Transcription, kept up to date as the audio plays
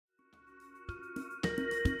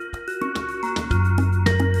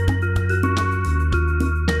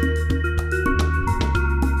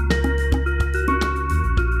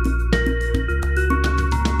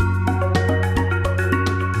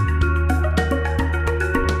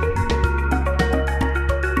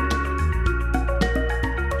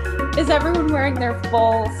Is everyone wearing their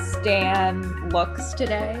full Stan looks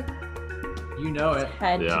today? You know it.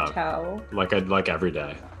 Head to toe. Like every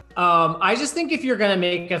day. I just think if you're gonna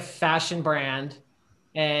make a fashion brand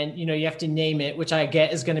and you have to name it, which I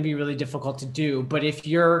get is gonna be really difficult to do. But if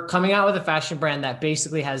you're coming out with a fashion brand that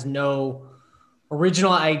basically has no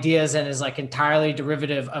original ideas and is like entirely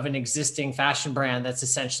derivative of an existing fashion brand that's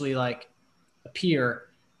essentially like a peer,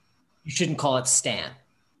 you shouldn't call it Stan.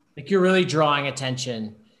 Like you're really drawing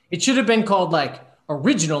attention. It should have been called like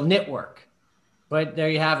Original Knitwork, but there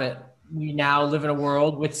you have it. We now live in a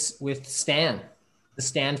world with Stan, the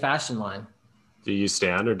Stan fashion line. Do you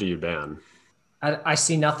stan or do you ban? I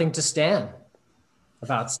see nothing to stan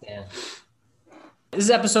about Stan. This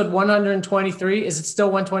is episode 123. Is it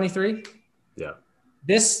still 123? Yeah.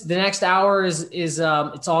 The next hour is it's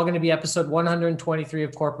all going to be episode 123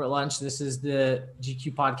 of Corporate Lunch. This is the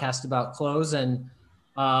GQ podcast about clothes, and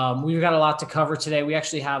we've got a lot to cover today. We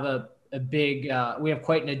actually have a big we have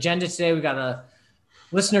quite an agenda today. We got a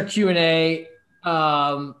listener Q&A,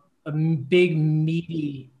 a big,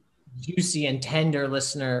 meaty, juicy, and tender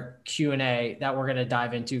listener Q&A that we're going to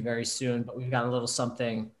dive into very soon. But we've got a little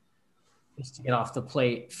something just to get off the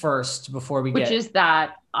plate first before we Which is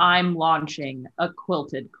that I'm launching a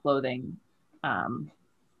quilted clothing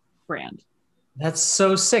brand. That's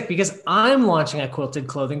so sick because I'm launching a quilted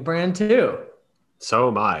clothing brand too. So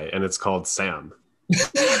am I, and it's called Sam.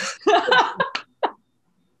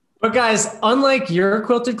 But guys, unlike your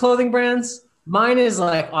quilted clothing brands, mine is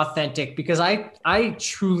like authentic because I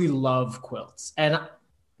truly love quilts. And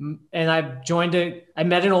I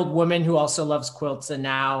met an old woman who also loves quilts. And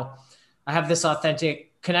now I have this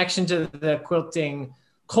authentic connection to the quilting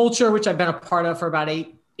culture, which I've been a part of for about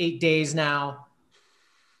eight days now.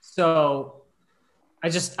 So I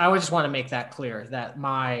would just want to make that clear that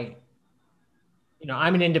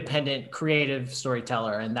I'm an independent creative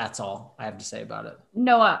storyteller, and that's all I have to say about it.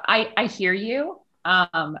 Noah, I hear you.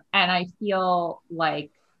 And I feel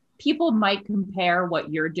like people might compare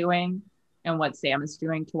what you're doing and what Sam is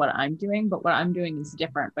doing to what I'm doing, but what I'm doing is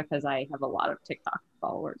different because I have a lot of TikTok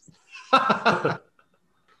followers.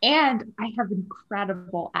 And I have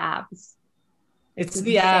incredible abs. It's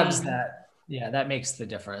the abs that makes the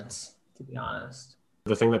difference, to be honest.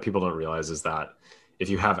 The thing that people don't realize is that if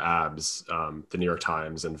you have abs, the New York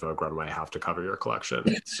Times and Vogue Runway have to cover your collection.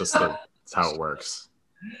 It's just it's how it works.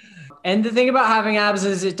 And the thing about having abs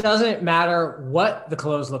is it doesn't matter what the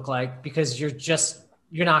clothes look like because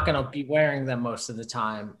you're not going to be wearing them most of the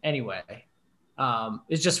time anyway.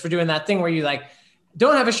 It's just for doing that thing where you like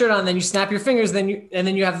don't have a shirt on, then you snap your fingers, and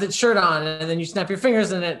then you have the shirt on, and then you snap your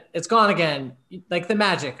fingers, and it's gone again. Like the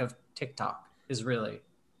magic of TikTok is really.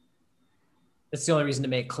 It's the only reason to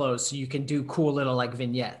make clothes, so you can do cool little like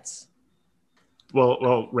vignettes.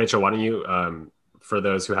 Well, Rachel, why don't you, for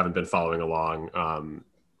those who haven't been following along,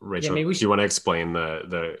 Rachel, do you want to explain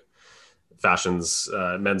the fashion's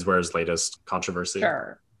menswear's latest controversy?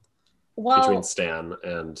 Sure. Well, between Stan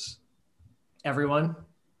and everyone,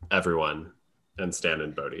 and Stan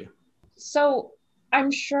and Bodhi. So I'm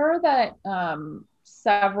sure that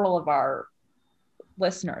several of our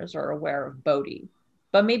listeners are aware of Bodhi,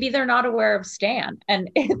 but maybe they're not aware of Stan. And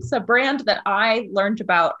it's a brand that I learned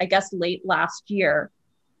about, I guess, late last year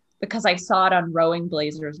because I saw it on Rowing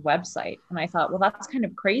Blazer's website. And I thought, well, that's kind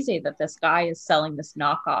of crazy that this guy is selling this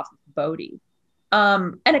knockoff of Bodhi.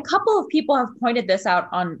 And a couple of people have pointed this out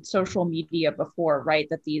on social media before, right?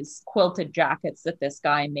 That these quilted jackets that this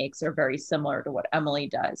guy makes are very similar to what Emily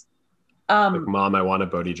does. Like, Mom, I want a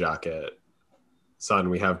Bodhi jacket. Son,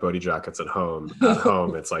 we have Bodhi jackets at home. At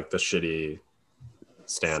home, it's like the shitty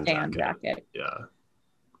Stan jacket. Yeah.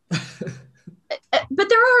 But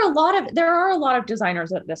there are a lot of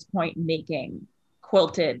designers at this point making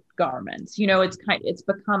quilted garments. It's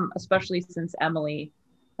become, especially since Emily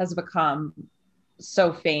has become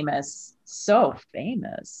so famous,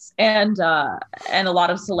 and a lot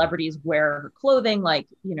of celebrities wear her clothing. Like,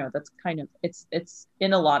 that's kind of it's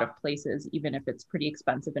in a lot of places, even if it's pretty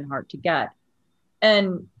expensive and hard to get.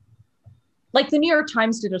 And like the New York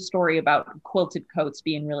Times did a story about quilted coats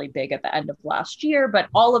being really big at the end of last year, but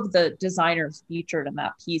all of the designers featured in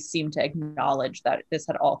that piece seemed to acknowledge that this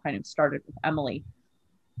had all kind of started with Emily.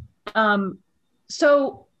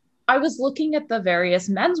 So I was looking at the various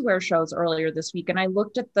menswear shows earlier this week, and I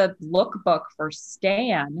looked at the lookbook for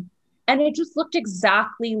Stan, and it just looked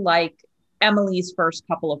exactly like Emily's first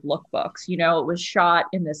couple of lookbooks. It was shot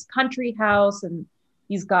in this country house, and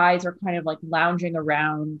these guys are kind of like lounging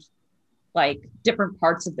around like different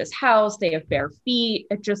parts of this house. They have bare feet.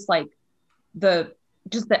 It just like the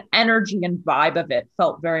just the energy and vibe of it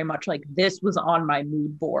felt very much like this was on my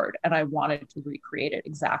mood board and I wanted to recreate it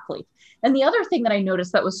exactly. And the other thing that I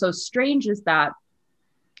noticed that was so strange is that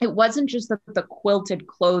it wasn't just that the quilted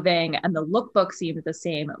clothing and the lookbook seemed the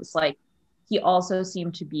same. It was like he also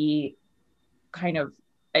seemed to be kind of,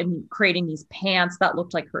 I mean, creating these pants that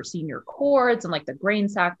looked like her senior cords and like the grain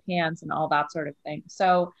sack pants and all that sort of thing.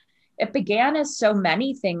 So it began as so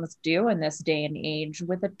many things do in this day and age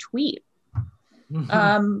with a tweet.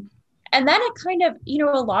 Mm-hmm. And then it kind of, you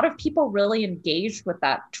know, a lot of people really engaged with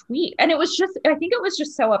that tweet. And it was just, I think it was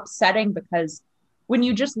just so upsetting because when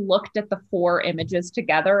you just looked at the 4 images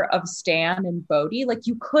together of Stan and Bodhi, like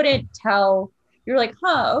you couldn't tell, you're like,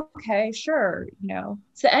 huh, okay, sure. You know,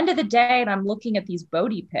 it's the end of the day and I'm looking at these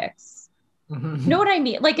Bodhi pics. Mm-hmm. You know what I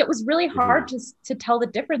mean? Like it was really hard to tell the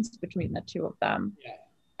difference between the two of them. Yeah.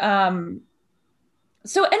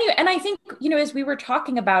 So anyway, and I think, you know, as we were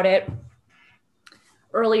talking about it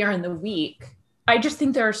earlier in the week, I just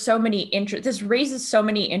think there are so many this raises so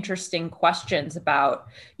many interesting questions about,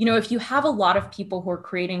 you know, if you have a lot of people who are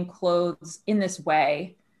creating clothes in this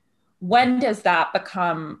way, when does that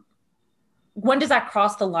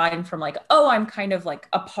cross the line from like, oh, I'm kind of like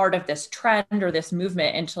a part of this trend or this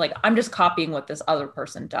movement into like, I'm just copying what this other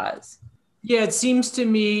person does? Yeah, it seems to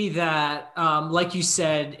me that, like you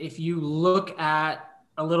said, if you look at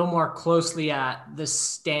a little more closely at the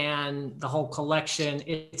Stan, the whole collection,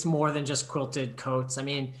 it's more than just quilted coats. I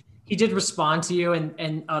mean, he did respond to you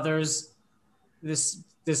and others. This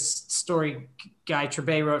story Guy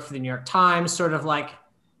Trebay wrote for the New York Times, sort of like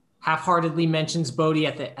half-heartedly mentions Bodhi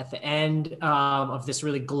at the end of this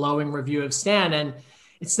really glowing review of Stan. And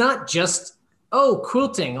it's not just, oh,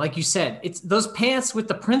 quilting, like you said. It's those pants with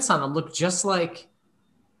the prints on them look just like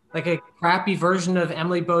a crappy version of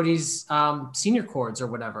Emily Bodhi's senior cords or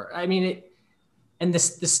whatever. I mean, the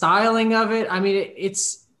styling of it, I mean, it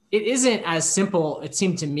isn't as simple, it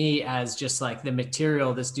seemed to me, as just like the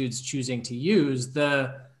material this dude's choosing to use.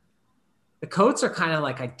 The coats are kind of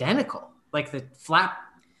like identical, like the flap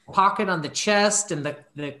pocket on the chest and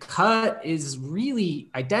the cut is really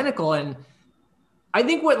identical. And I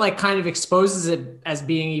think what like kind of exposes it as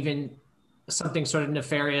being even something sort of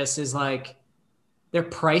nefarious is like, they're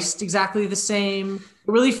priced exactly the same.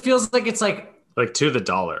 It really feels like it's like to the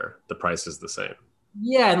dollar, the price is the same.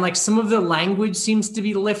 Yeah. And like some of the language seems to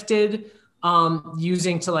be lifted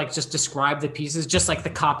using to like just describe the pieces, just like the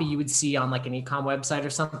copy you would see on like an e-com website or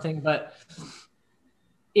something. But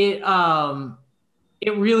it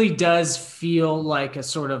really does feel like a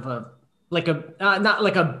sort of not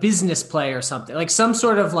like a business play or something, like some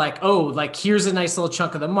sort of like, oh, like here's a nice little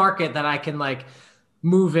chunk of the market that I can like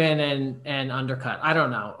move in and undercut. I don't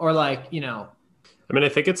know. Or like, you know, I mean, I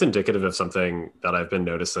think it's indicative of something that I've been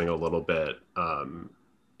noticing a little bit,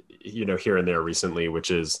 you know, here and there recently, which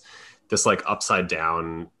is this like upside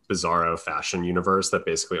down bizarro fashion universe that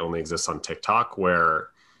basically only exists on TikTok, where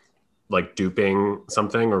like duping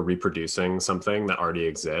something or reproducing something that already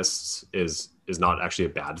exists is not actually a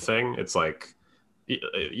bad thing. It's like,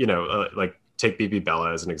 you know, like take BB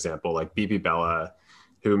Bella as an example, like BB Bella,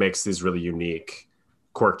 who makes these really unique,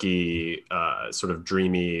 quirky, sort of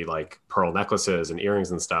dreamy, like pearl necklaces and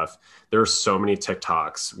earrings and stuff. There are so many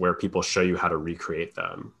TikToks where people show you how to recreate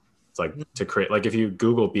them. It's like to create, like if you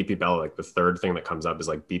Google BP Bella, like the third thing that comes up is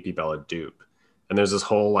like BP Bella dupe. And there's this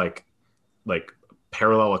whole like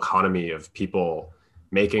parallel economy of people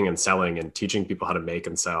making and selling and teaching people how to make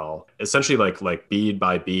and sell essentially like bead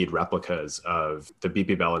by bead replicas of the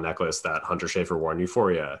BP Bella necklace that Hunter Schafer wore in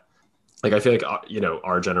Euphoria. Like, I feel like, you know,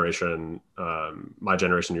 our generation, my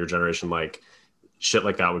generation, your generation, like shit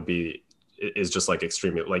like that is just like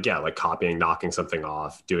extremely like, yeah, like copying, knocking something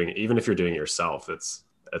off, even if you're doing it yourself, it's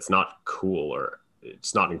not cool or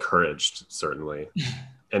it's not encouraged, certainly.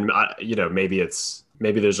 And you know, maybe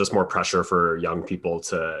there's just more pressure for young people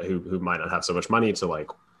who might not have so much money to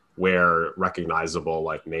like wear recognizable,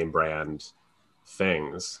 like name brand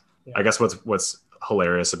things. Yeah. I guess what's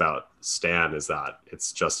hilarious about Stan is that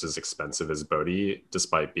it's just as expensive as Bodhi,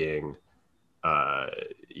 despite being,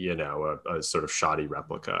 you know, a sort of shoddy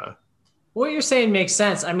replica. What you're saying makes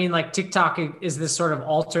sense. I mean, like TikTok is this sort of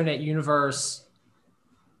alternate universe,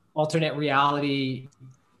 alternate reality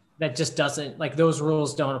that just doesn't, like, those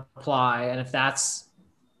rules don't apply. And if that's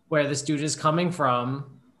where this dude is coming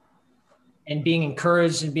from and being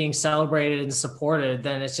encouraged and being celebrated and supported,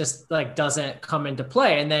 then it's just like doesn't come into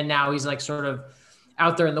play. And then now he's like sort of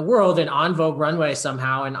out there in the world and on Vogue Runway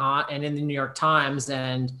somehow and in the New York Times.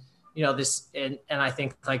 And, you know, this, and I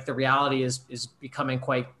think like the reality is becoming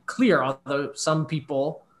quite clear, although some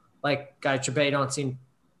people like Guy Trebay don't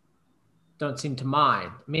seem to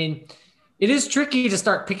mind. I mean, it is tricky to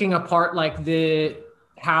start picking apart like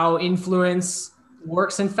how influence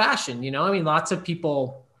works in fashion. You know, I mean, lots of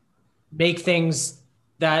people make things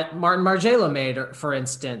that Martin Margiela made, for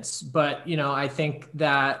instance. But, you know, I think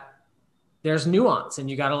that there's nuance, and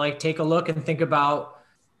you got to like take a look and think about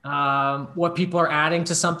what people are adding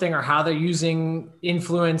to something, or how they're using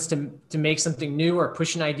influence to make something new, or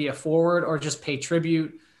push an idea forward, or just pay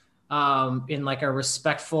tribute in like a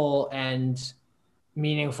respectful and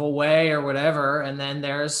meaningful way or whatever. And then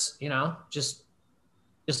there's, you know, just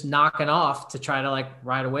knocking off to try to like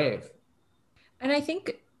ride a wave. And I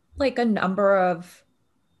think like a number of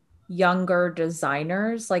younger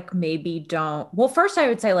designers like maybe don't, well, first I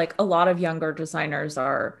would say like a lot of younger designers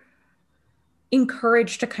are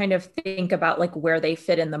encouraged to kind of think about like where they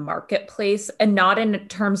fit in the marketplace, and not in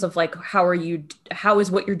terms of like how is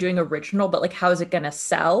what you're doing original, but like how is it going to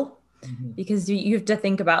sell? Because you have to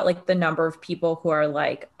think about like the number of people who are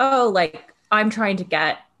like, oh, like I'm trying to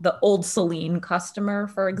get the old Celine customer,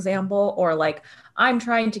 for example, or like I'm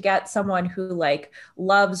trying to get someone who like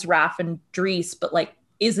loves Raf and Dries, but like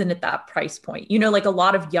isn't at that price point. You know, like a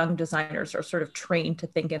lot of young designers are sort of trained to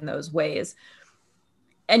think in those ways.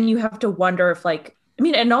 And you have to wonder if like, I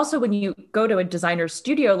mean, and also when you go to a designer's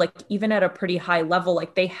studio, like even at a pretty high level,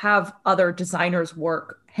 like they have other designers'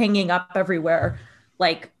 work hanging up everywhere,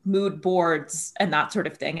 like mood boards and that sort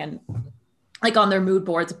of thing. And like on their mood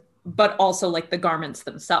boards, but also like the garments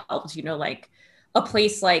themselves, you know, like a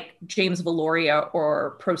place like James Valoria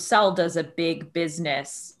or Procel does a big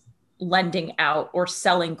business lending out or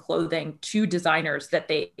selling clothing to designers that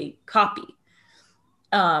they copy.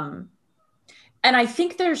 And I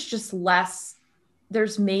think there's just less,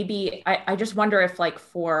 there's maybe, I just wonder if like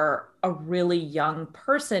for a really young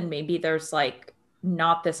person, maybe there's like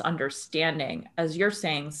not this understanding, as you're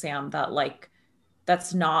saying, Sam, that like,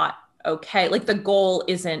 that's not okay. Like the goal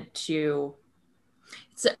isn't to,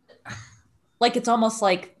 it's almost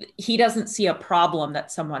like he doesn't see a problem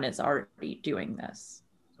that someone is already doing this.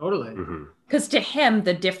 Totally. Because to him,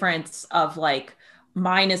 the difference of like,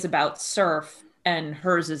 mine is about surf and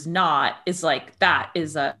hers is not, is like, that's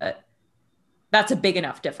a big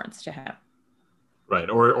enough difference to him. Right.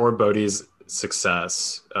 Or Bodhi's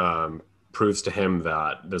success proves to him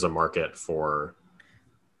that there's a market for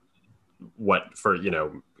you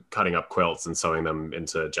know, cutting up quilts and sewing them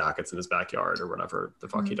into jackets in his backyard or whatever the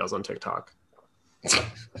fuck he does on TikTok.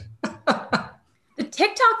 The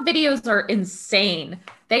TikTok videos are insane.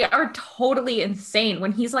 They are totally insane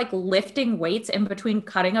when he's like lifting weights in between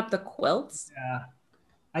cutting up the quilts. Yeah.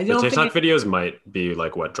 The TikTok videos might be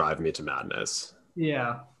like what drive me to madness.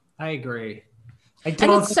 Yeah, I agree. And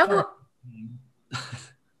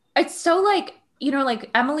it's so like, you know,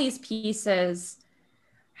 like Emily's pieces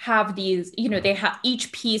have these, you know, they have,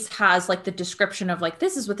 each piece has like the description of like,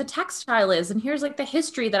 this is what the textile is. And here's like the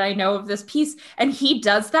history that I know of this piece. And he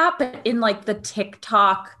does that, but in like the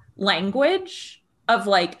TikTok language of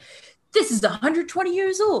like, this is 120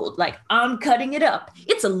 years old. Like I'm cutting it up.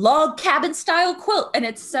 It's a log cabin style quilt. And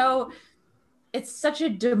it's such a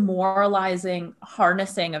demoralizing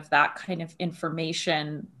harnessing of that kind of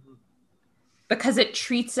information because it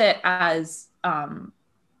treats it as,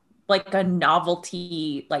 like a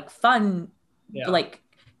novelty, like fun, like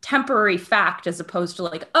temporary fact, as opposed to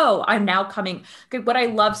like, oh, I'm now coming. What I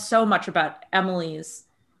love so much about Emily's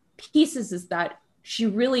pieces is that she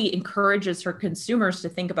really encourages her consumers to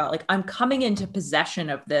think about like, I'm coming into possession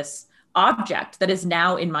of this object that is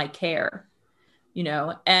now in my care, you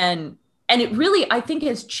know, and it really, I think,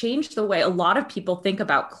 has changed the way a lot of people think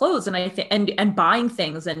about clothes, and I think and buying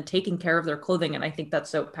things and taking care of their clothing. And I think that's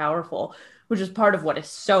so powerful, which is part of what is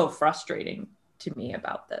so frustrating to me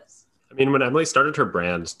about this. I mean, when Emily started her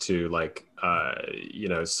brand to like, you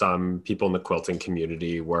know, some people in the quilting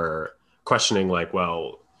community were questioning like,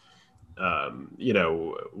 well, you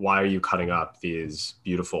know, why are you cutting up these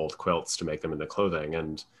beautiful quilts to make them into clothing?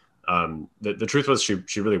 And the truth was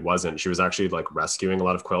she really wasn't. She was actually like rescuing a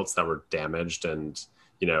lot of quilts that were damaged and,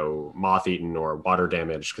 you know, moth-eaten or water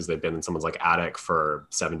damaged because they've been in someone's like attic for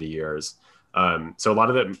 70 years. So a lot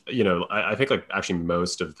of it, you know, I think like actually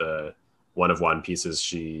most of the one-of-one pieces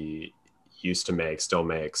she used to make, still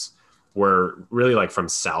makes, were really like from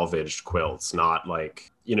salvaged quilts, not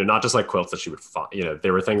like, you know, not just like quilts that she would find, you know,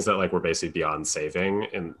 there were things that like were basically beyond saving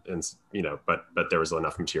and, you know, but there was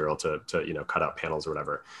enough material to, you know, cut out panels or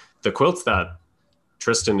whatever. The quilts that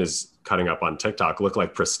Tristan is cutting up on TikTok look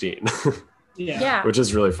like pristine, yeah, which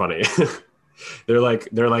is really funny. They're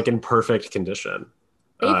like in perfect condition.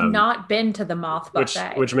 They've not been to the moth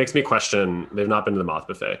buffet. Which makes me question, they've not been to the moth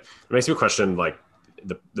buffet. It makes me question like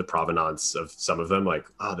the provenance of some of them. Like,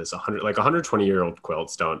 oh, this 120-year-old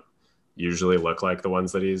quilts don't usually look like the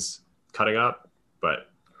ones that he's cutting up, but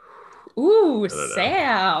ooh,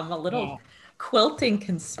 Sam, a little quilting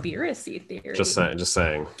conspiracy theory. Just saying.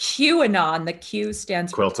 QAnon. The Q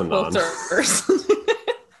stands for QuiltAnon.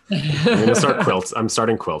 quilters. I'm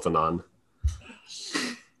starting QuiltAnon.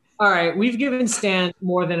 All right, we've given Stan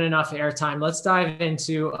more than enough airtime. Let's dive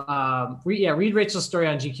into read Rachel's story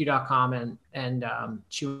on GQ.com and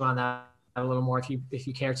chew on that a little more if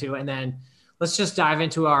you care to, and then let's just dive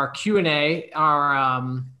into our Q&A.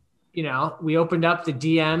 Our we opened up the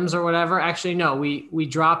DMs or whatever. Actually, no, we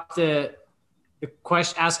dropped the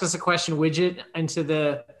question, ask us a question widget into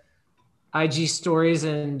the IG stories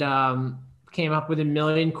and came up with a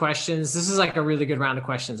million questions. This is like a really good round of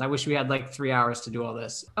questions. I wish we had like 3 hours to do all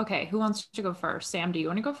this. Okay, who wants to go first? Sam, do you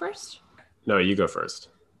want to go first? No, you go first.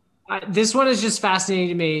 This one is just fascinating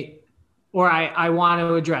to me, or I want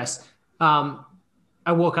to address.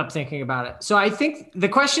 I woke up thinking about it. So I think the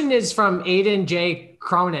question is from Aiden J.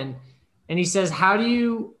 Cronin, and he says, how do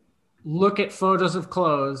you look at photos of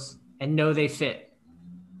clothes and know they fit,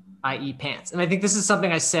 i.e. pants? And I think this is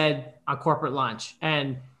something I said on corporate lunch,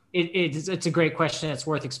 and it's a great question. It's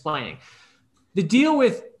worth explaining. The deal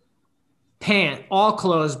with all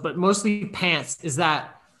clothes, but mostly pants, is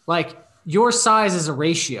that like your size is a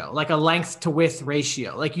ratio, like a length to width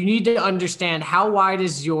ratio. Like you need to understand how wide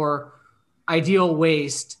is your ideal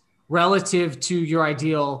waist relative to your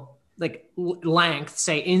ideal like length,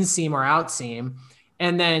 say inseam or outseam.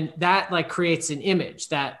 And then that like creates an image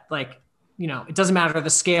that like, it doesn't matter the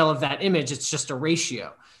scale of that image. It's just a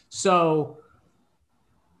ratio. So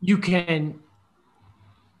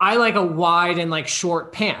I like a wide and like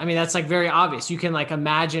short pant. I mean, that's like very obvious. You can like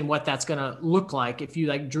imagine what that's going to look like if you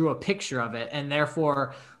like drew a picture of it. And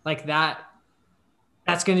therefore like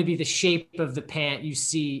that's going to be the shape of the pant you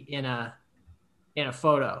see in a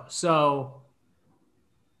photo. So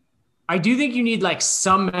I do think you need like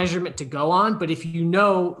some measurement to go on, but if you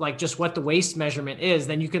know like just what the waist measurement is,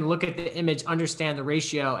 then you can look at the image, understand the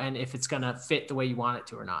ratio, and if it's going to fit the way you want it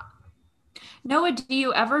to or not. Noah, do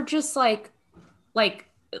you ever just like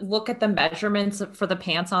look at the measurements for the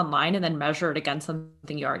pants online and then measure it against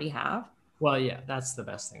something you already have? Well, yeah, that's the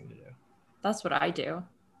best thing to do. That's what I do.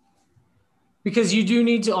 Because you do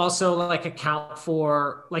need to also like account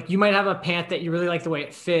for, like you might have a pant that you really like the way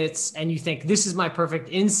it fits and you think this is my perfect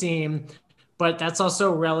inseam, but that's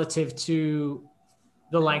also relative to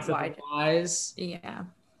the length of the rise. Yeah.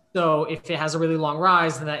 So if it has a really long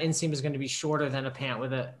rise, then that inseam is going to be shorter than a pant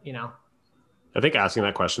with a, I think asking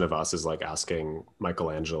that question of us is like asking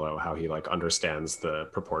Michelangelo how he like understands the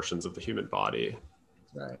proportions of the human body.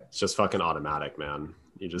 Right. It's just fucking automatic, man.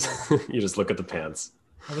 You just you just look at the pants.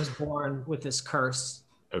 I was born with this curse.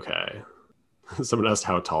 Okay. Someone asked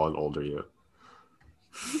how tall and old are you?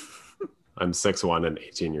 I'm 6'1" and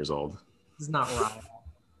 18 years old. It's not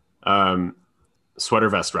right. Sweater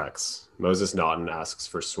vest Rex. Moses Naughton asks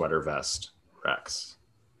for sweater vest Rex.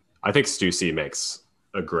 I think Stussy makes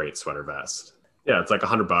a great sweater vest. Yeah, it's like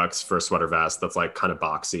 $100 for a sweater vest that's like kind of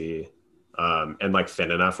boxy and like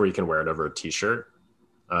thin enough where you can wear it over a t-shirt.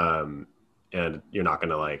 And you're not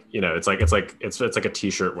gonna like, it's like a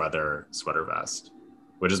t-shirt weather sweater vest,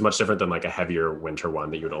 which is much different than like a heavier winter one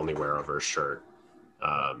that you would only wear over a shirt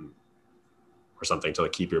or something to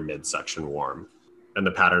like keep your midsection warm. And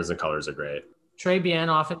the patterns and colors are great. Trey Bien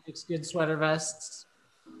often makes good sweater vests.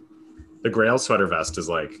 The Grail sweater vest is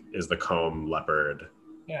the comb leopard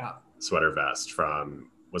sweater vest from,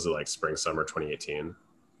 was it like spring, summer 2018?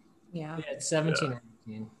 Yeah. It's 17 or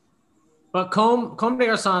 18. But Comme des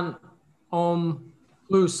Garçons Homme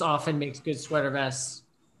Plus often makes good sweater vests.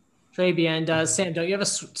 Trey Bien does. Sam, don't you have a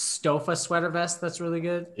Stofa sweater vest that's really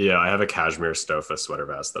good? Yeah, I have a cashmere Stofa sweater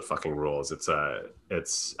vest that fucking rules. I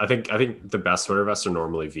think the best sweater vests are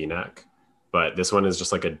normally V-neck, but this one is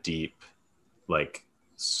just like a deep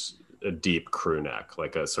crew neck,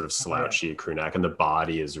 like a sort of slouchy crew neck, and the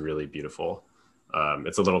body is really beautiful.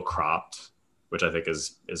 It's a little cropped, which I think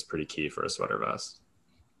is pretty key for a sweater vest.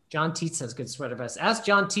 John Teets has good sweater vests. Ask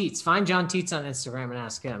John Teets. Find John Teets on Instagram and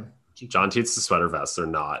ask him. John Teets' sweater vests are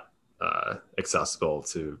not accessible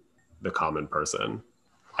to the common person.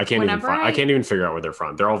 I can't even figure out where they're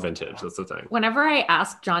from. They're all vintage. That's the thing. Whenever I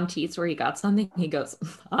ask John Teets where he got something, he goes,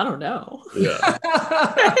 I don't know. Yeah.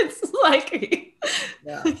 It's like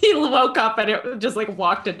he woke up and it just like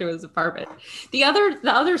walked into his apartment. The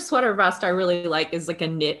other sweater vest I really like is like a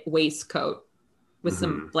knit waistcoat with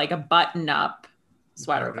some like a button up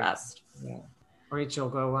sweater vest. Yeah. Rachel,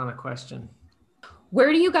 go on a question.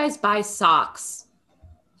 Where do you guys buy socks?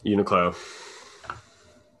 Uniqlo.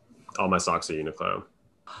 All my socks are Uniqlo.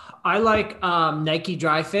 I like Nike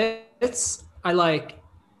Dry Fits. I like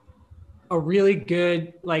a really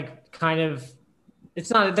good, like kind of,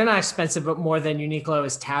 they're not expensive, but more than Uniqlo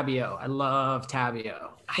is Tabio. I love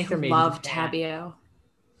Tabio. I love Tabio.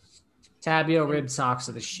 Tabio ribbed socks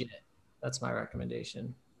are the shit. That's my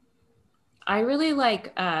recommendation. I really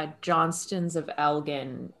like Johnston's of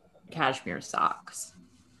Elgin cashmere socks.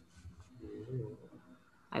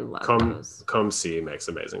 I love those. Comb C makes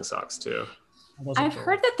amazing socks too. I've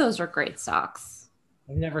heard that those are great socks.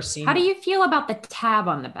 I've never seen. How do you feel about the tab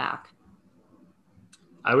on the back?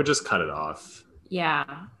 I would just cut it off. Yeah,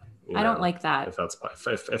 I don't like that.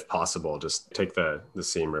 If possible, just take the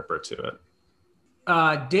seam ripper to it.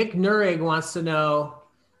 Dick Nurig wants to know,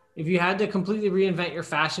 if you had to completely reinvent your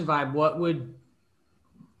fashion vibe, what would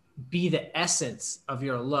be the essence of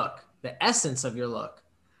your look? The essence of your look.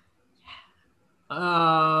 It's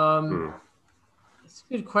a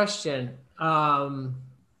good question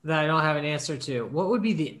that I don't have an answer to. What would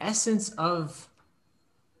be the essence of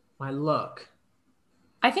my look?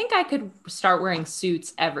 I think I could start wearing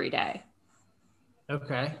suits every day.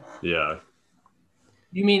 Okay. Yeah.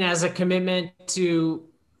 You mean as a commitment to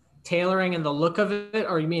tailoring and the look of it,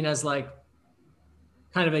 or you mean as like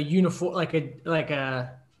kind of a uniform, like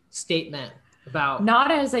a statement about?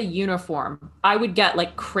 Not as a uniform. I would get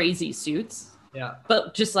like crazy suits. Yeah.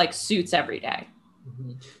 But just like suits every day.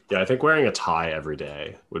 Mm-hmm. Yeah, I think wearing a tie every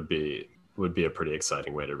day would be a pretty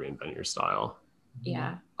exciting way to reinvent your style.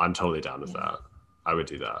 Yeah. I'm totally down with that. I would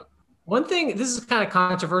do that. One thing, this is kind of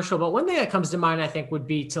controversial, but one thing that comes to mind, I think, would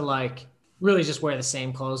be to like really just wear the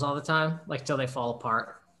same clothes all the time, like till they fall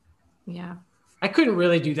apart. Yeah. I couldn't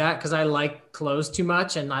really do that because I like clothes too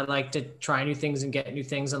much and I like to try new things and get new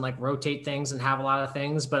things and like rotate things and have a lot of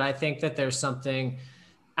things. But I think that there's something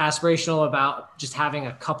aspirational about just having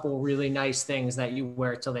a couple really nice things that you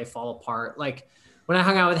wear till they fall apart. Like when I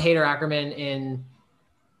hung out with Hader Ackerman in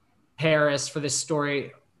Paris for this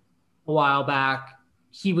story a while back,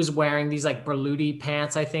 he was wearing these like Berluti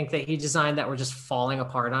pants, I think, that he designed that were just falling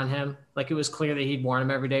apart on him. Like it was clear that he'd worn them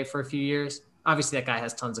every day for a few years. Obviously that guy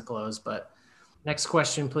has tons of clothes, but next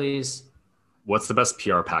question, please. What's the best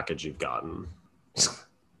PR package you've gotten?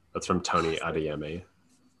 That's from Tony Adeyemi.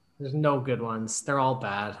 There's no good ones. They're all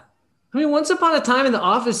bad. I mean, once upon a time in the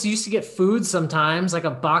office, you used to get food sometimes, like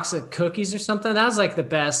a box of cookies or something. That was like the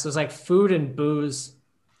best. It was like food and booze.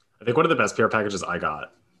 I think one of the best PR packages I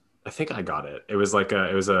got, I think I got it. It was like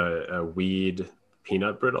a weed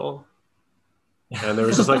peanut brittle. And there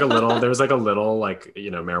was just like a little like,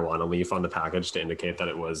 you know, marijuana leaf on the package to indicate that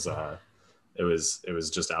it was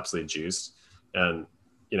just absolutely juiced. And,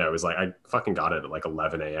 you know, it was like, I fucking got it at like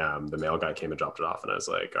 11 a.m. The mail guy came and dropped it off and I was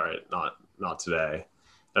like, all right, not today.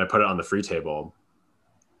 And I put it on the free table.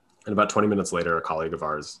 And about 20 minutes later, a colleague of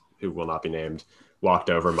ours who will not be named walked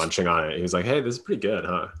over munching on it. He was like, hey, this is pretty good,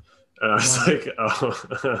 huh? And I was like,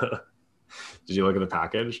 oh, did you look at the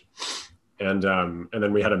package? And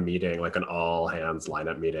then we had a meeting, like an all hands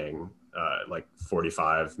lineup meeting, like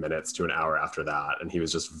 45 minutes to an hour after that. And he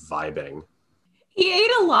was just vibing. He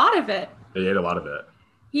ate a lot of it. He ate a lot of it.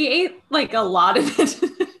 He ate like a lot of it.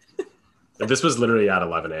 And this was literally at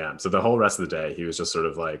 11 a.m. So the whole rest of the day, he was just sort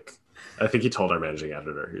of like, I think he told our managing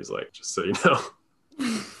editor, he was like, just so you know.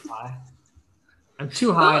 I'm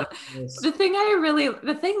too high. The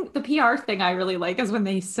PR thing I really like is when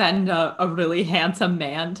they send a really handsome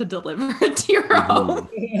man to deliver it to your home.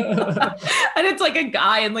 And it's like a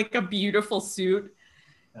guy in like a beautiful suit.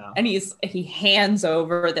 Yeah. And he hands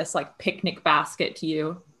over this like picnic basket to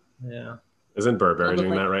you. Yeah. Isn't Burberry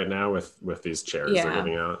doing that right now with these chairs they're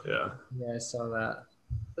giving out? Yeah. Yeah, I saw that.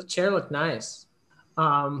 The chair looked nice.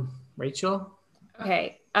 Rachel?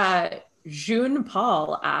 Okay. June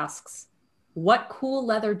Paul asks, what cool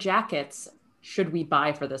leather jackets should we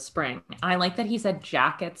buy for the spring? I like that he said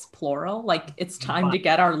jackets plural. Like it's time to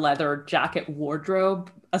get our leather jacket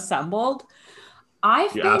wardrobe assembled.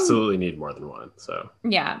 You absolutely need more than one. So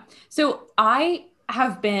yeah. So I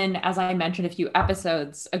have been, as I mentioned a few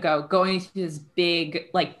episodes ago, going through this big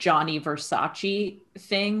like Johnny Versace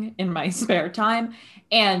thing in my spare time.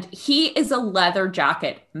 And he is a leather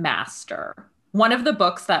jacket master. One of the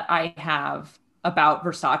books that I have about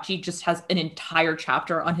Versace just has an entire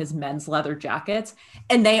chapter on his men's leather jackets.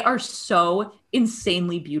 And they are so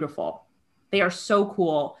insanely beautiful. They are so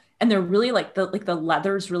cool. And they're really like the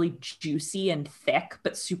leather's really juicy and thick,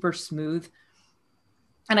 but super smooth.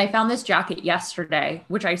 And I found this jacket yesterday,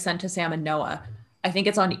 which I sent to Sam and Noah. I think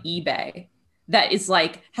it's on eBay. That is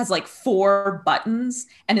like, has like 4 buttons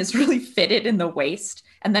and is really fitted in the waist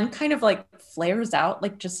and then kind of like flares out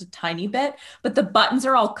like just a tiny bit. But the buttons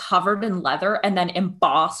are all covered in leather and then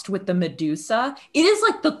embossed with the Medusa. It is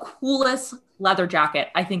like the coolest leather jacket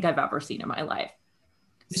I think I've ever seen in my life.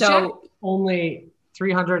 So only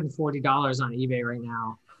 $340 on eBay right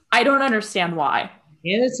now. I don't understand why.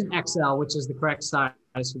 And it's an XL, which is the correct size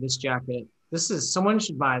for this jacket. Someone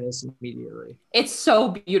should buy this immediately. It's so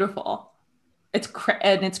beautiful. It's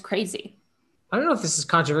crazy. I don't know if this is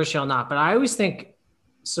controversial or not, but I always think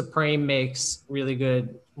Supreme makes really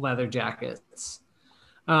good leather jackets.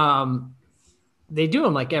 They do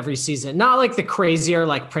them like every season, not like the crazier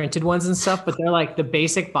like printed ones and stuff, but they're like the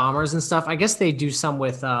basic bombers and stuff. I guess they do some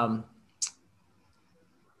with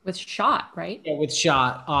Shot, right? Yeah, with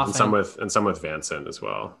Shot often. And some with Vanson as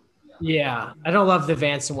well. Yeah, I don't love the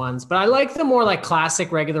Vanson ones, but I like the more like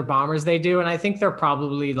classic regular bombers they do, and I think they're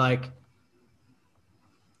probably like,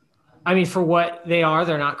 I mean, for what they are,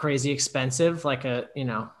 they're not crazy expensive. Like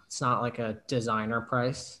it's not like a designer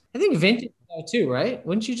price. I think vintage too, right?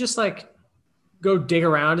 Wouldn't you just like go dig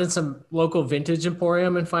around in some local vintage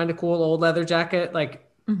emporium and find a cool old leather jacket? Like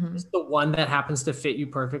just the one that happens to fit you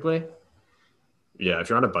perfectly. Yeah, if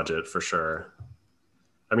you're on a budget, for sure.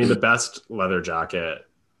 I mean, the best leather jacket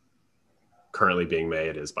currently being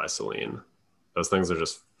made is by Celine. Those things are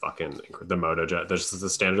just fucking the moto jacket. There's the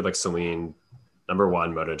standard like Celine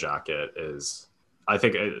 #1 moto jacket is, I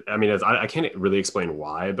think, I mean, I can't really explain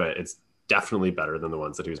why, but it's definitely better than the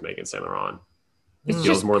ones that he was making Saint Laurent. It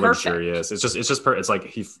feels more perfect. Luxurious. It's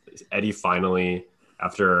like Eddie finally,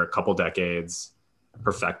 after a couple decades,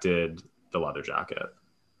 perfected the leather jacket.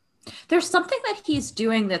 There's something that he's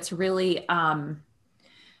doing that's really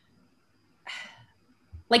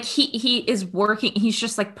like he is working, he's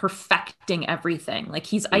just like perfecting everything. Like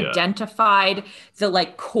he's identified the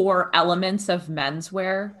like core elements of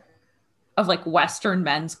menswear, of like Western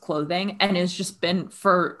men's clothing, and has just been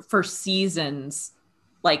for seasons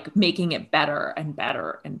like making it better and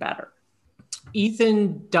better and better.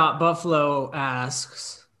 Ethan.Buffalo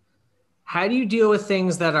asks, how do you deal with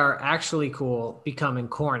things that are actually cool becoming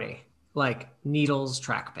corny, like needles,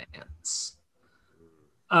 track pants?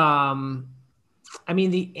 I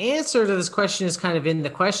mean, the answer to this question is kind of in the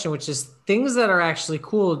question, which is things that are actually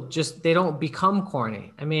cool, just they don't become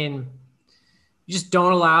corny. I mean, you just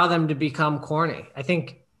don't allow them to become corny. I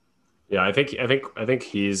think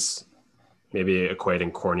he's maybe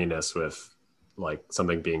equating corniness with like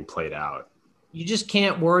something being played out. You just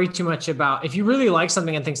can't worry too much about, if you really like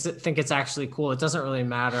something and think it's actually cool, it doesn't really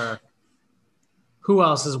matter who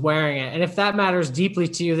else is wearing it. And if that matters deeply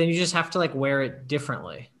to you, then you just have to like wear it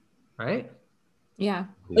differently. Right? Yeah.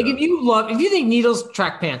 Like if you think needles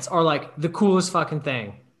track pants are like the coolest fucking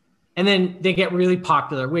thing, and then they get really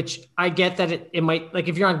popular, which I get that it might, like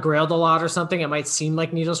if you're on Grailed a lot or something, it might seem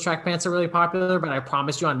like needles track pants are really popular, but I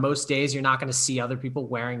promise you on most days, you're not going to see other people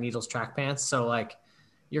wearing needles track pants. So like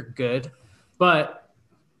you're good. But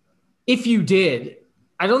if you did,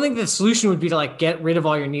 I don't think the solution would be to like get rid of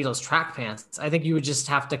all your needles track pants. I think you would just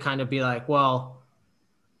have to kind of be like, well,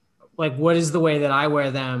 like what is the way that I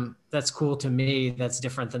wear them that's cool to me that's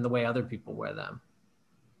different than the way other people wear them?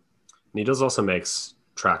 Needles also makes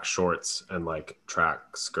track shorts and like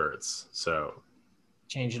track skirts. So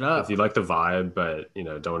change it up. If you like the vibe, but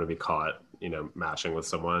don't want to be caught, matching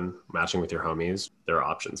with your homies, there are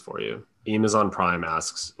options for you. Amazon Prime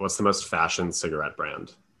asks, what's the most fashion cigarette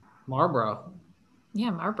brand? Marlboro.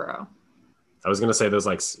 Yeah, Marlboro. I was going to say those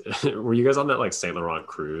like, were you guys on that like Saint Laurent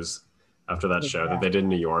cruise after that show that they did in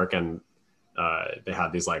New York? And they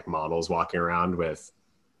had these like models walking around with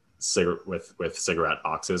cigarette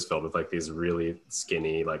boxes filled with like these really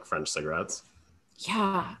skinny like French cigarettes.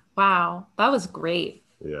 Yeah. Wow. That was great.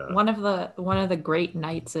 Yeah. One of the great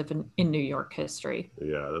nights in New York history.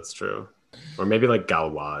 Yeah, that's true. Or maybe like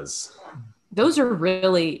Gauloise. Those are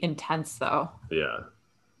really intense though. Yeah.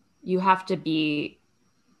 You have to be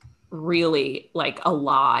really like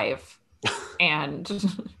alive and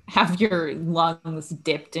have your lungs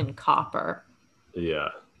dipped in copper. Yeah.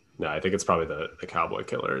 No, I think it's probably the Cowboy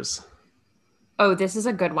Killers. Oh, this is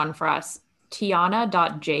a good one for us.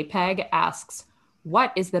 Tiana.jpg asks,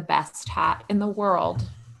 what is the best hat in the world?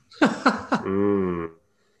 The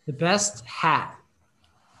best hat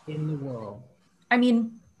in the world. I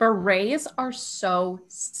mean, berets are so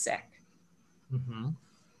sick. Mm-hmm.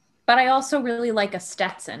 But I also really like a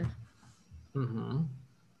Stetson. Mm-hmm.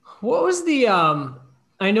 What was the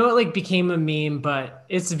I know it like became a meme, but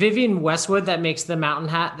it's Vivienne Westwood that makes the mountain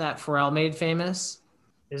hat that Pharrell made famous.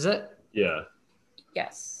 Is it? Yeah.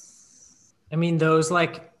 Yes. I mean, those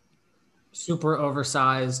like super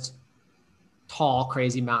oversized, tall,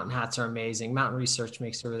 crazy mountain hats are amazing. Mountain Research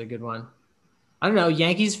makes a really good one. I don't know.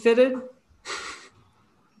 Yankees fitted?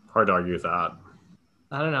 Hard to argue with that.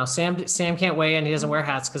 I don't know. Sam can't weigh in. He doesn't wear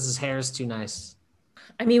hats because his hair is too nice.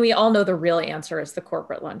 I mean, we all know the real answer is the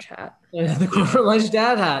corporate lunch hat. Yeah, the corporate lunch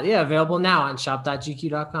dad hat. Yeah, available now on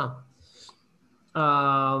shop.gq.com.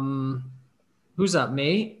 Who's up,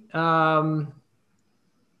 me?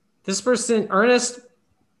 This person, Ernest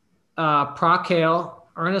Procale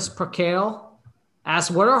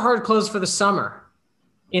asks, what are hard clothes for the summer?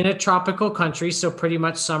 In a tropical country, so pretty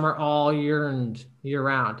much summer all year and year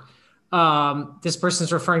round. This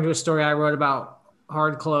person's referring to a story I wrote about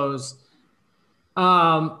hard clothes.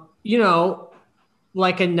 Like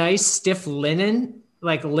a nice stiff linen.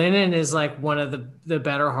 Like linen is like one of the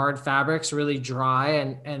better hard fabrics, really dry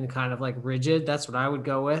and kind of like rigid. That's what I would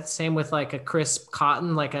go with. Same with like a crisp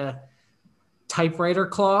cotton, like a typewriter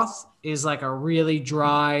cloth is like a really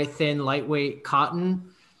dry, thin, lightweight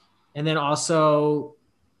cotton. And then also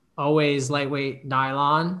always lightweight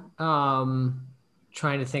nylon.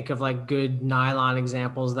 Trying to think of like good nylon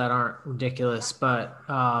examples that aren't ridiculous, but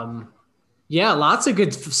yeah, lots of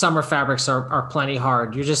good summer fabrics are plenty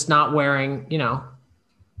hard. You're just not wearing,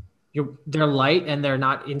 they're light and they're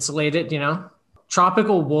not insulated,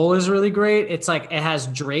 Tropical wool is really great. It's like, it has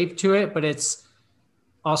drape to it, but it's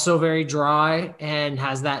also very dry and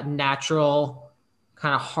has that natural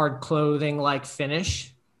kind of hard clothing like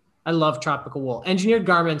finish. I love tropical wool. Engineered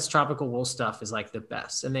Garments tropical wool stuff is like the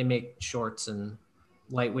best. And they make shorts and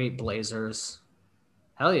lightweight blazers.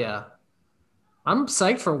 Hell yeah. I'm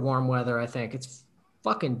psyched for warm weather, I think. It's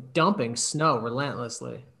fucking dumping snow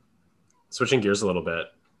relentlessly. Switching gears a little bit.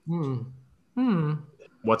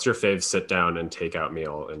 What's your fave sit down and takeout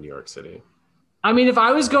meal in New York City? I mean, if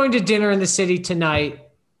I was going to dinner in the city tonight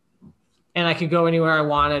and I could go anywhere I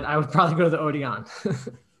wanted, I would probably go to the Odeon.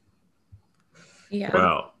 Yeah.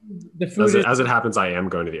 Well, the food as it happens, I am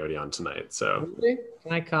going to the Odeon tonight. So really?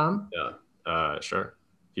 Can I come? Yeah. Sure.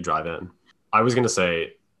 If you drive in. I was going to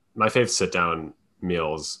say my fave sit down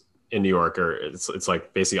meals in New York are it's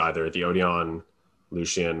like basically either the Odeon,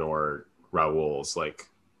 Lucien, or Raoul's, like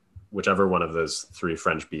whichever one of those three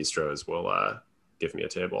French bistros will give me a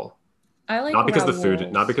table. I like not because the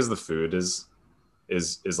food is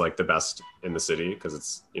like the best in the city, because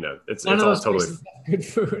it's it's all totally good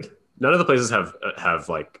food. None of the places have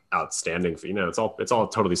like outstanding food. It's all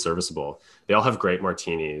totally serviceable. They all have great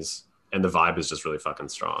martinis, and the vibe is just really fucking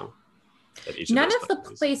strong. None of the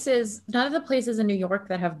places in New York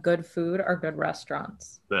that have good food are good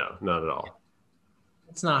restaurants. No, not at all.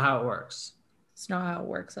 It's not how it works. It's not how it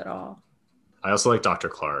works at all. I also like Dr.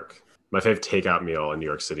 Clark. My favorite takeout meal in New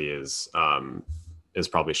York City is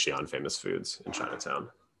probably Xi'an Famous Foods in Chinatown.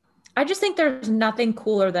 I just think there's nothing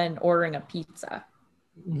cooler than ordering a pizza.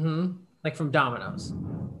 Mm-hmm. Like from Domino's.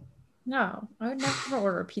 No, I would never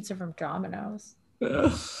order a pizza from Domino's.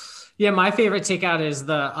 Yeah, my favorite takeout is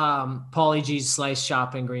the Paulie G's Slice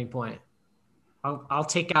Shop in Greenpoint. I'll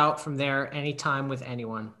take out from there anytime with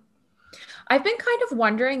anyone. I've been kind of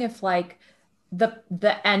wondering if like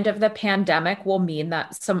the end of the pandemic will mean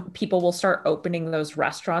that some people will start opening those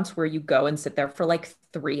restaurants where you go and sit there for like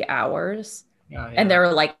 3 hours. Yeah. And there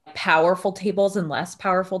are like powerful tables and less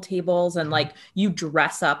powerful tables, and like you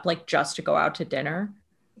dress up like just to go out to dinner.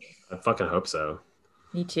 I fucking hope so.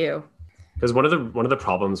 Me too. Because one of the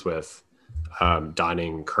problems with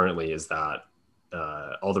dining currently is that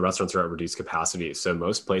all the restaurants are at reduced capacity. So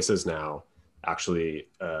most places now actually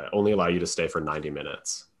only allow you to stay for 90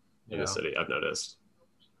 minutes in the city. I've noticed.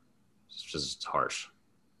 It's just harsh.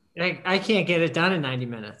 I can't get it done in 90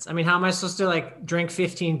 minutes. I mean, how am I supposed to like drink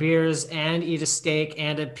 15 beers and eat a steak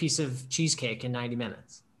and a piece of cheesecake in 90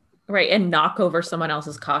 minutes? Right. And knock over someone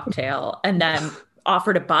else's cocktail and then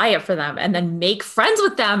offer to buy it for them and then make friends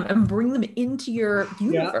with them and bring them into your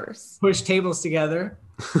universe. Yeah. Push tables together.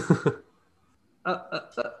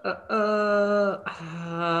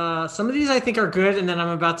 Some of these I think are good, and then I'm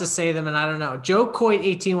about to say them and I don't know. Joe Coit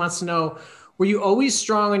 18 wants to know, were you always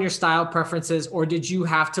strong on your style preferences, or did you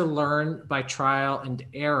have to learn by trial and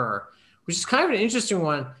error? Which is kind of an interesting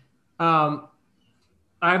one.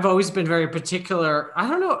 I've always been very particular. I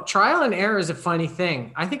don't know. Trial and error is a funny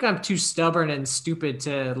thing. I think I'm too stubborn and stupid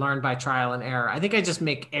to learn by trial and error. I think I just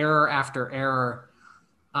make error after error,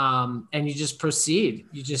 and you just proceed.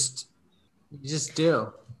 You just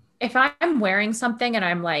do. If I'm wearing something and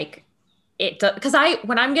I'm like, because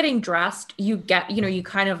when I'm getting dressed, you get, you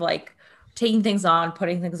kind of like taking things on,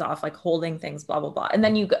 putting things off, like holding things, blah, blah, blah. And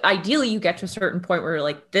then ideally you get to a certain point where you're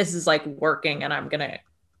like, this is like working and I'm going to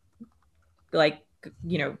like,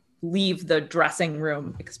 leave the dressing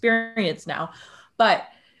room experience now. But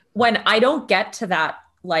when I don't get to that,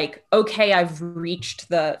 like, okay, I've reached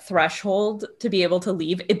the threshold to be able to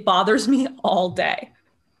leave, it bothers me all day.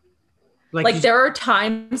 Like there are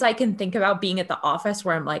times I can think about being at the office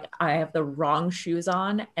where I'm like, I have the wrong shoes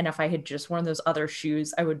on. And if I had just worn those other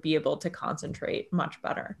shoes, I would be able to concentrate much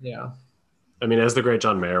better. Yeah. I mean, as the great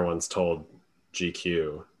John Mayer once told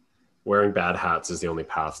GQ, wearing bad hats is the only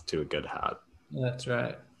path to a good hat. That's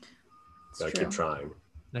right. Gotta keep trying.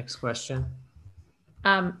 Next question.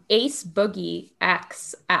 Ace Boogie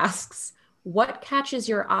X asks, what catches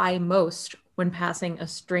your eye most when passing a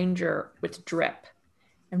stranger with drip?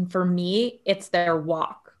 And for me, it's their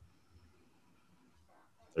walk.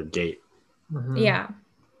 Their gait. Mm-hmm. Yeah.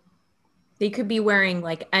 They could be wearing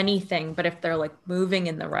like anything, but if they're like moving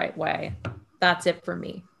in the right way, that's it for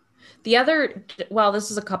me. This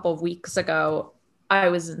is a couple of weeks ago, I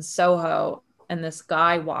was in Soho and this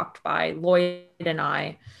guy walked by Lloyd and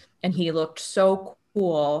I, and he looked so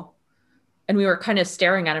cool. And we were kind of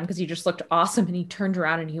staring at him because he just looked awesome. And he turned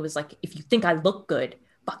around and he was like, if you think I look good,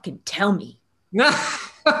 fucking tell me. That's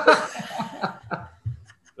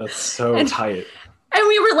so tight. And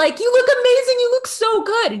we were like, you look amazing. You look so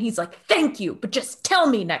good. And he's like, thank you. But just tell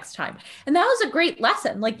me next time. And that was a great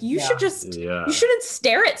lesson. Like you shouldn't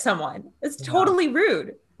stare at someone. It's totally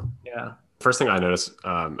rude. Yeah. First thing I notice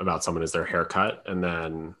about someone is their haircut and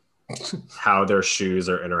then how their shoes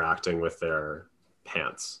are interacting with their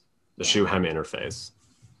pants, the shoe hem interface.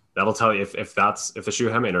 That'll tell you if the shoe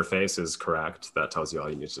hem interface is correct, that tells you all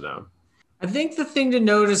you need to know. I think the thing to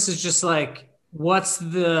notice is just like, what's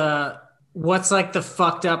like the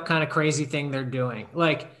fucked up kind of crazy thing they're doing?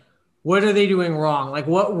 Like, what are they doing wrong? Like,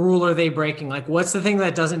 what rule are they breaking? Like, what's the thing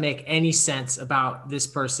that doesn't make any sense about this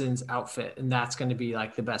person's outfit? And that's going to be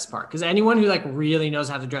like the best part. Because anyone who like really knows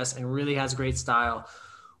how to dress and really has great style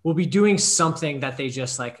will be doing something that they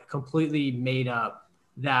just like completely made up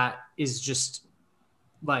that is just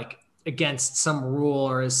like against some rule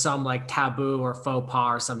or is some like taboo or faux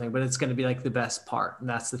pas or something, but it's going to be like the best part. And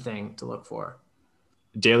that's the thing to look for.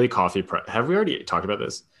 Daily Coffee Press. Have we already talked about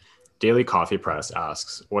this? Daily Coffee Press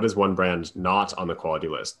asks, what is one brand not on the quality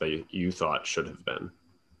list that you thought should have been?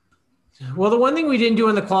 Well, the one thing we didn't do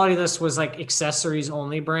on the quality list was like accessories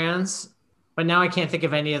only brands, but now I can't think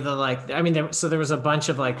of any of the so there was a bunch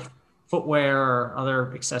of like footwear or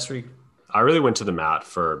other accessory. I really went to the mat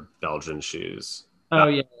for Belgian shoes.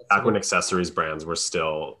 Back when accessories brands were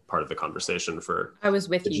still part of the conversation for I was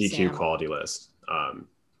with the you, GQ Sam. quality list.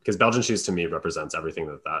 Because Belgian shoes to me represents everything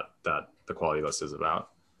that the quality list is about.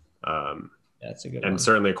 That's a good and one.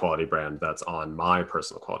 Certainly a quality brand that's on my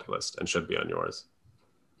personal quality list and should be on yours.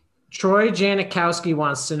 Troy Janikowski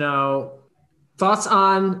wants to know thoughts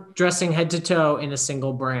on dressing head to toe in a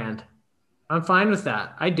single brand. I'm fine with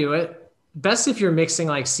that. I do it. Best if you're mixing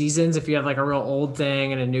like seasons, if you have like a real old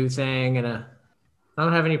thing and a new thing I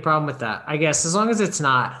don't have any problem with that. I guess as long as it's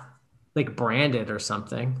not like branded or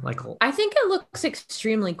something. Like I think it looks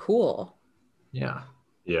extremely cool. Yeah.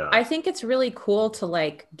 Yeah. I think it's really cool to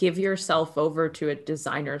like give yourself over to a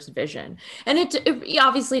designer's vision. And it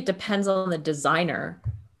obviously it depends on the designer,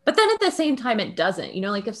 but then at the same time it doesn't. You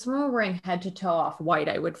know, like if someone were wearing head to toe off white,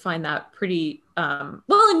 I would find that pretty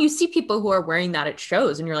and you see people who are wearing that at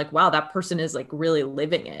shows and you're like, wow, that person is like really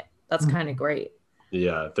living it. That's kind of great.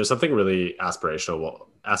 Yeah, there's something really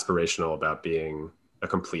aspirational about being a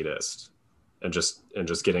completist and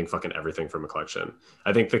just getting fucking everything from a collection.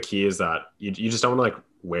 I think the key is that you just don't want to like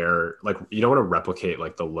wear, like you don't want to replicate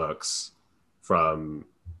like the looks from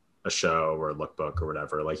a show or a lookbook or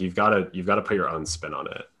whatever. Like you've got to put your own spin on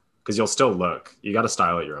it because you'll still you got to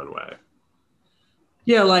style it your own way.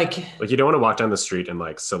 Yeah, like you don't want to walk down the street in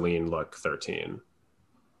like Celine look 13.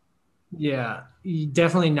 Yeah,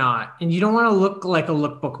 definitely not. And you don't want to look like a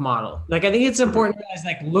lookbook model. Like, I think it's important to realize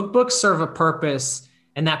like lookbooks serve a purpose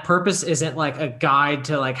and that purpose isn't like a guide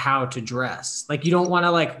to like how to dress. Like you don't want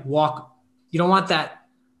to like you don't want that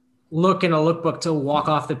look in a lookbook to walk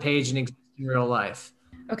off the page and exist in real life.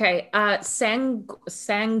 Okay.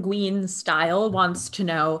 Sanguine Style wants to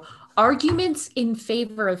know arguments in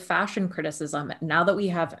favor of fashion criticism now that we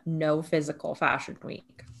have no physical fashion week.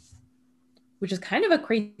 Which is kind of a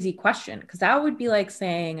crazy question because that would be like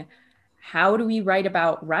saying, how do we write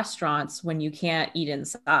about restaurants when you can't eat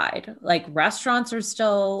inside? Like restaurants are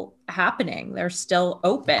still happening. They're still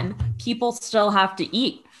open. People still have to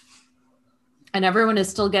eat and everyone is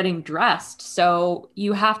still getting dressed. So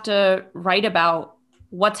you have to write about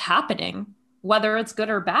what's happening, whether it's good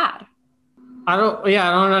or bad. I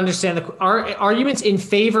don't understand the arguments in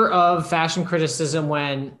favor of fashion criticism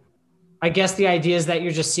when I guess the idea is that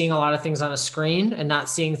you're just seeing a lot of things on a screen and not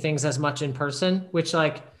seeing things as much in person, which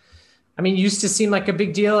used to seem like a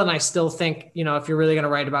big deal. And I still think, if you're really going to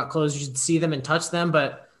write about clothes, you should see them and touch them.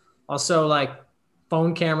 But also like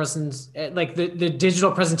phone cameras and like the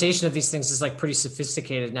digital presentation of these things is like pretty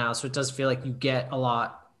sophisticated now. So it does feel like you get a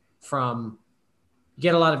lot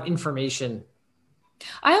of information.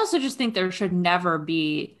 I also just think there should never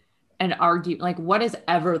be an argument. Like, what is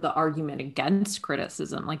ever the argument against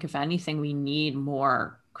criticism? Like, if anything, we need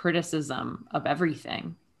more criticism of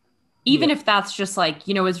everything. Even if that's just like,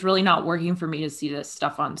 it's really not working for me to see this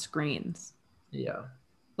stuff on screens. Yeah.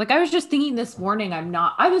 Like, I was just thinking this morning,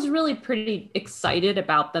 I was really pretty excited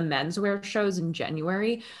about the menswear shows in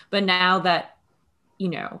January. But now that,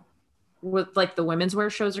 with like the women's wear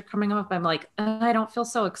shows are coming up, I'm like, I don't feel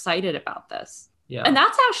so excited about this. Yeah. And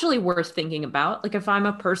that's actually worth thinking about. Like, if I'm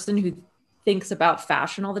a person who thinks about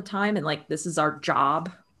fashion all the time and like, this is our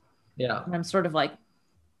job. Yeah. And I'm sort of like,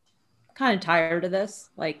 kind of tired of this.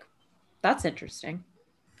 Like, that's interesting.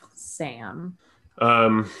 Sam.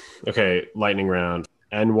 Okay. Lightning round.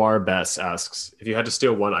 Anwar Bess asks, if you had to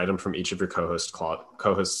steal one item from each of your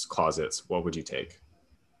co-hosts' closets, what would you take?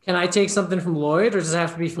 Can I take something from Lloyd, or does it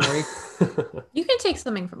have to be from Rachel? You can take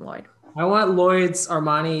something from Lloyd. I want Lloyd's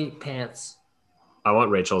Armani pants. I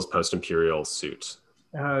want Rachel's post-imperial suit.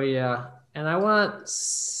 Oh, yeah. And I want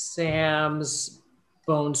Sam's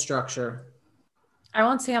bone structure. I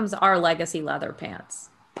want Sam's Our Legacy leather pants.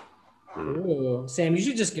 Ooh, Sam, you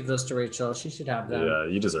should just give those to Rachel. She should have them. Yeah,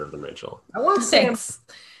 you deserve them, Rachel. I want Sam's.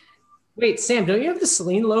 Wait, Sam, don't you have the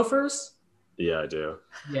Celine loafers? Yeah, I do.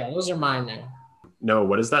 Yeah, those are mine now. No,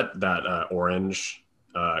 what is that orange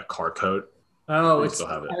car coat? Oh, it's still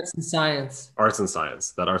have it. Arts and Science. Arts and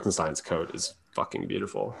Science. That Arts and Science coat is fucking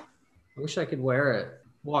beautiful. I wish I could wear it.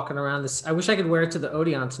 Walking around this. I wish I could wear it to the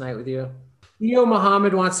Odeon tonight with you. Theo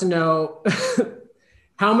Muhammad wants to know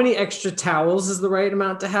how many extra towels is the right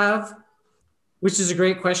amount to have? Which is a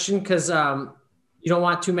great question because you don't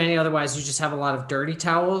want too many. Otherwise, you just have a lot of dirty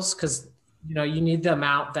towels because, you need the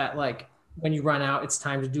amount that like when you run out, it's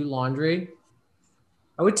time to do laundry.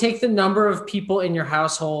 I would take the number of people in your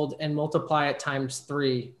household and multiply it times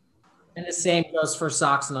 3. And the same goes for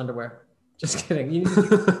socks and underwear. Just kidding.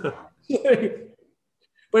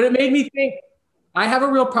 But it made me think, I have a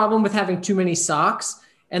real problem with having too many socks.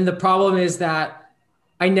 And the problem is that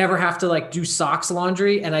I never have to like do socks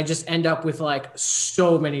laundry. And I just end up with like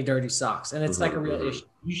so many dirty socks. And it's like a real issue.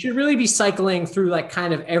 You should really be cycling through like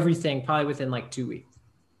kind of everything probably within like 2 weeks.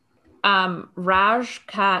 Raj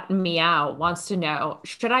Cat Meow wants to know,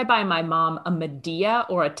 should I buy my mom a Medea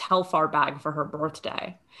or a Telfar bag for her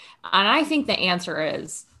birthday? And I think the answer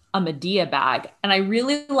is a Medea bag. And I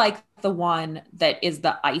really like the one that is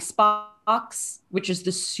the ice box, which is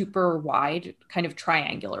the super wide kind of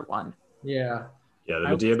triangular one. Yeah. Yeah, the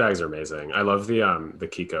Medea bags are amazing. I love the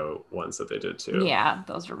Kiko ones that they did too. Yeah,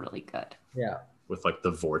 those are really good. Yeah. With like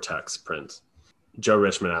the vortex print. Joe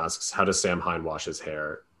Richmond asks, how does Sam Hine wash his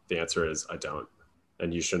hair? The answer is I don't.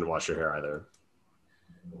 And you shouldn't wash your hair either.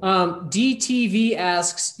 DTV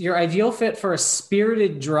asks, your ideal fit for a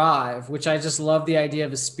spirited drive, which I just love the idea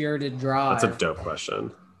of a spirited drive. That's a dope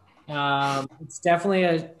question. It's definitely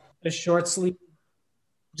a short sleeve,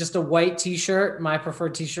 just a white t-shirt. My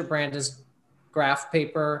preferred t-shirt brand is Graph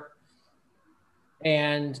Paper,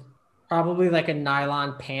 and probably like a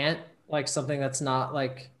nylon pant, like something that's not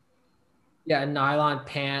like, a nylon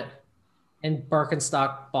pant, and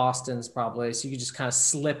Birkenstock Bostons probably. So you can just kind of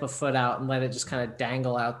slip a foot out and let it just kind of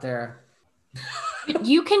dangle out there.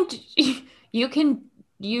 You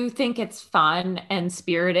think it's fun and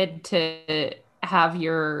spirited to have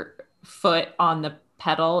your foot on the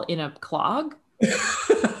pedal in a clog?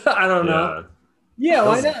 I don't know. Yeah,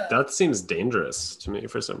 why not? That seems dangerous to me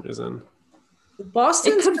for some reason.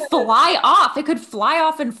 Boston could fly off. It could fly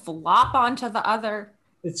off and flop onto the other.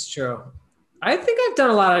 It's true. I think I've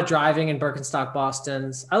done a lot of driving in Birkenstock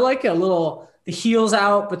Bostons. I like a little, the heels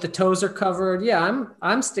out, but the toes are covered. Yeah,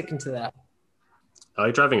 I'm sticking to that. I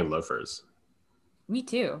like driving in loafers. Me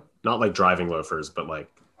too. Not like driving loafers, but like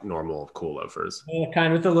normal cool loafers. Kind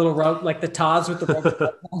of with the little rub, like the Tods with the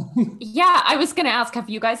rubber. Yeah, I was going to ask,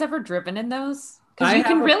 have you guys ever driven in those? Because you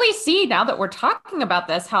can really see now that we're talking about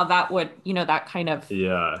this, how that would, that kind of.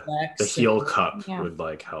 Yeah. The heel cup would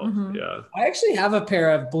like help. Mm-hmm. Yeah. I actually have a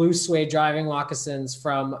pair of blue suede driving moccasins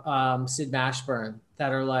from Sid Mashburn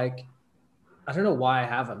that are like, I don't know why I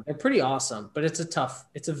have them. They're pretty awesome, but it's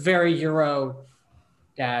a very Euro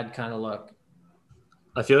dad kind of look.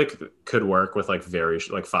 I feel like it could work with like very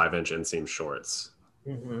like 5-inch inseam shorts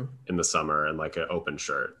in the summer and like an open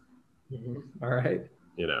shirt. Mm-hmm. All right.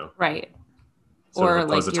 Right. Or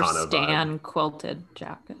like your Stan quilted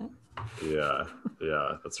jacket. Yeah,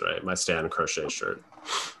 that's right. My Stan crochet shirt.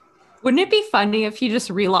 Wouldn't it be funny if he just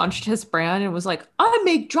relaunched his brand and was like, I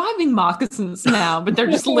make driving moccasins now, but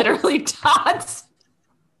they're just literally Tods?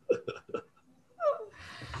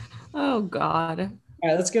 Oh, God. All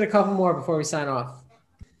right, let's get a couple more before we sign off.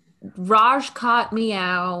 Raj caught me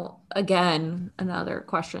out again. Another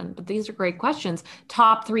question, but these are great questions.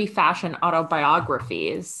 Top 3 fashion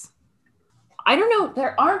autobiographies. I don't know.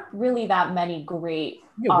 There aren't really that many great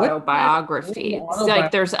autobiographies.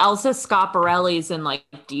 Like there's Elsa Schiaparelli's and like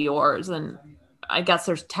Dior's, and I guess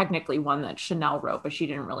there's technically one that Chanel wrote, but she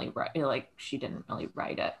didn't really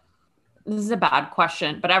write it. This is a bad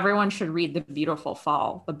question, but everyone should read The Beautiful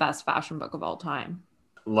Fall, the best fashion book of all time.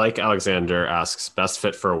 Like Alexander asks, best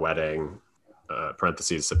fit for a wedding,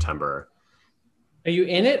 parentheses, September. Are you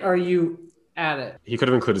in it or are you at it? He could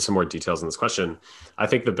have included some more details in this question. I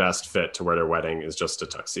think the best fit to wear to a wedding is just a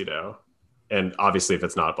tuxedo. And obviously if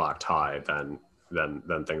it's not a black tie, then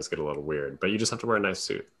things get a little weird. But you just have to wear a nice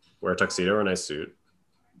suit. Wear a tuxedo or a nice suit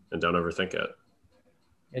and don't overthink it.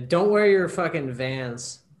 Yeah, don't wear your fucking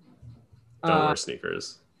Vans. Don't wear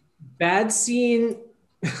sneakers. Bad scene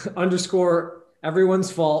 _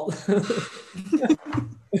 everyone's fault.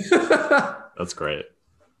 That's great.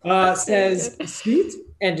 Says suit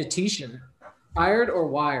and a t-shirt, fired or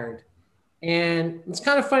wired. And it's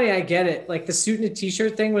kind of funny. I get it. Like the suit and a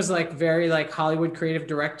t-shirt thing was like very like Hollywood creative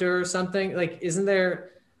director or something. Like, isn't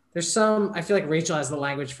there's some, I feel like Rachel has the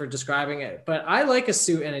language for describing it, but I like a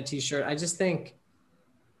suit and a t-shirt. I just think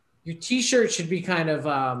your t-shirt should be kind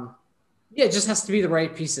of, it just has to be the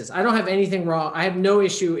right pieces. I don't have anything wrong. I have no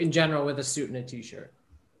issue in general with a suit and a t-shirt.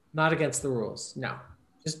 Not against the rules. No.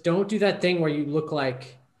 Just don't do that thing where you look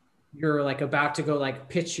like you're like about to go like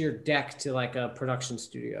pitch your deck to like a production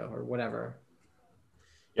studio or whatever.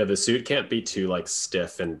 Yeah, the suit can't be too like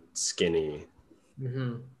stiff and skinny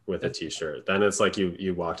with a t-shirt. Then it's like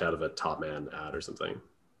you walked out of a Top Man ad or something.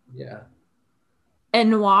 Yeah. And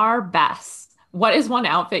noir best. What is one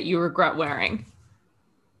outfit you regret wearing?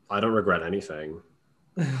 I don't regret anything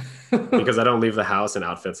because I don't leave the house in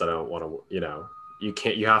outfits I don't want to,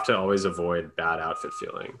 you have to always avoid bad outfit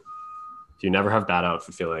feeling. If you never have bad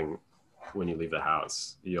outfit feeling when you leave the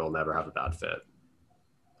house, you'll never have a bad fit.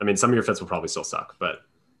 I mean, some of your fits will probably still suck, but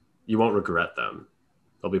you won't regret them.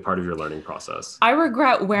 They'll be part of your learning process. I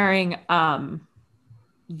regret wearing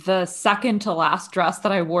the second to last dress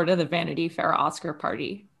that I wore to the Vanity Fair Oscar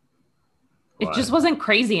party. Why? It just wasn't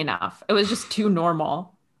crazy enough. It was just too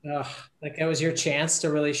normal. Ugh, like it was your chance to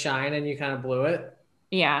really shine and you kind of blew it.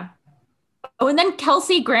 Yeah. Oh, and then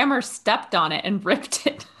Kelsey Grammer stepped on it and ripped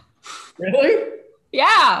it. Really?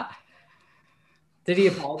 Yeah. Did he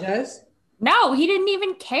apologize? No, he didn't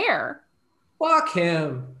even care. Fuck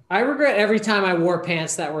him. I regret every time I wore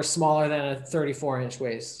pants that were smaller than a 34-inch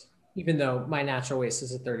waist, even though my natural waist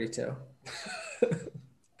is a 32.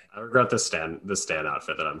 I regret the Stan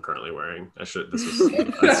outfit that I'm currently wearing. I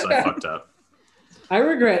fucked up. I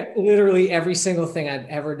regret literally every single thing I've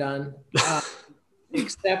ever done,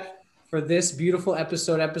 except for this beautiful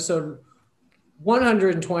episode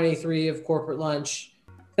 123 of Corporate Lunch.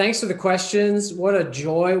 Thanks for the questions. What a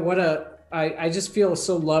joy. I just feel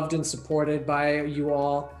so loved and supported by you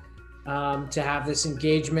all to have this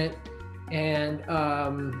engagement. And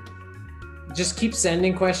just keep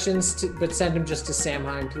sending questions, but send them just to Sam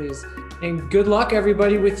Hine, please. And good luck,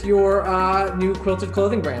 everybody, with your new quilted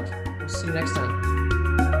clothing brand. We'll see you next time.